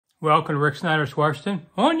Welcome to Rick Snider's Washington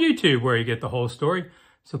on YouTube, where you get the whole story.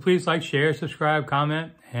 So please like, share, subscribe,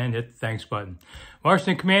 comment, and hit the thanks button.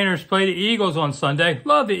 Washington Commanders play the Eagles on Sunday.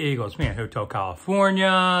 Love the Eagles. Man, Hotel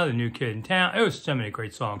California, The New Kid in Town. It was so many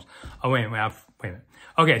great songs. Oh, wait a minute.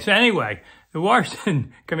 Okay, so anyway, the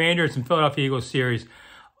Washington Commanders and Philadelphia Eagles series,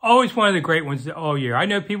 always one of the great ones all year. I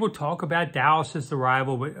know people talk about Dallas as the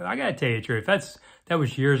rival, but I got to tell you the truth. That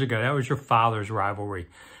was years ago. That was your father's rivalry.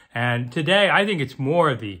 And today, I think it's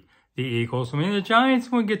more of the Eagles. I mean, the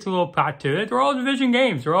Giants one gets a little pot to it. They're all division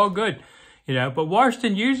games. They're all good, you know. But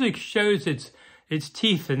Washington usually shows its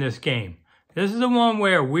teeth in this game. This is the one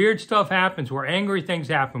where weird stuff happens, where angry things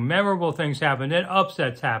happen, memorable things happen, then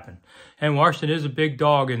upsets happen. And Washington is a big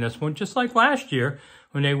dog in this one, just like last year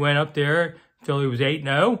when they went up there. Philly was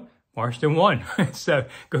 8-0. Washington won. So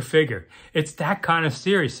go figure. It's that kind of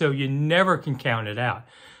series, so you never can count it out.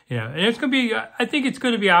 You know, and it's going to be, I think it's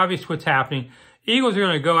going to be obvious what's happening. Eagles are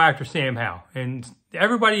going to go after Sam Howell, and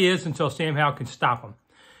everybody is until Sam Howell can stop them.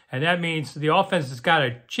 And that means the offense has got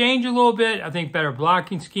to change a little bit. I think better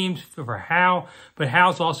blocking schemes for Howell, but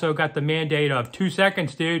Howell's also got the mandate of 2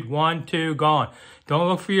 seconds, dude. 1, 2, gone. Don't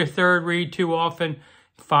look for your third read too often.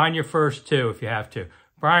 Find your first two if you have to.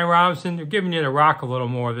 Brian Robinson, they're giving you the rock a little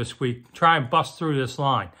more this week. Try and bust through this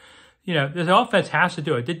line. You know, this offense has to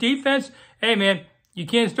do it. The defense, hey, man, you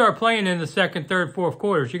can't start playing in the second, third, fourth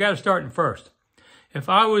quarters. You got to start in first. If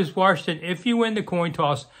I was Washington, if you win the coin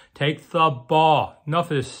toss, take the ball. Enough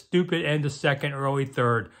of this stupid end of second, early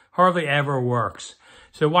third. Hardly ever works.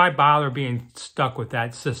 So why bother being stuck with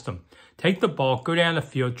that system? Take the ball, go down the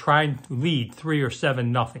field, try and lead 3 or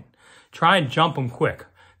 7-0. Try and jump them quick.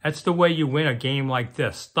 That's the way you win a game like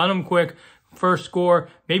this. Stun them quick, first score,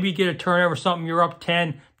 maybe you get a turnover, something, you're up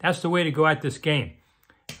 10. That's the way to go at this game.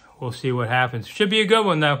 We'll see what happens. Should be a good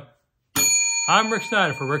one, though. I'm Rick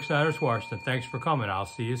Snider for Rick Snider's Washington. Thanks for coming. I'll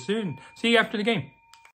see you soon. See you after the game.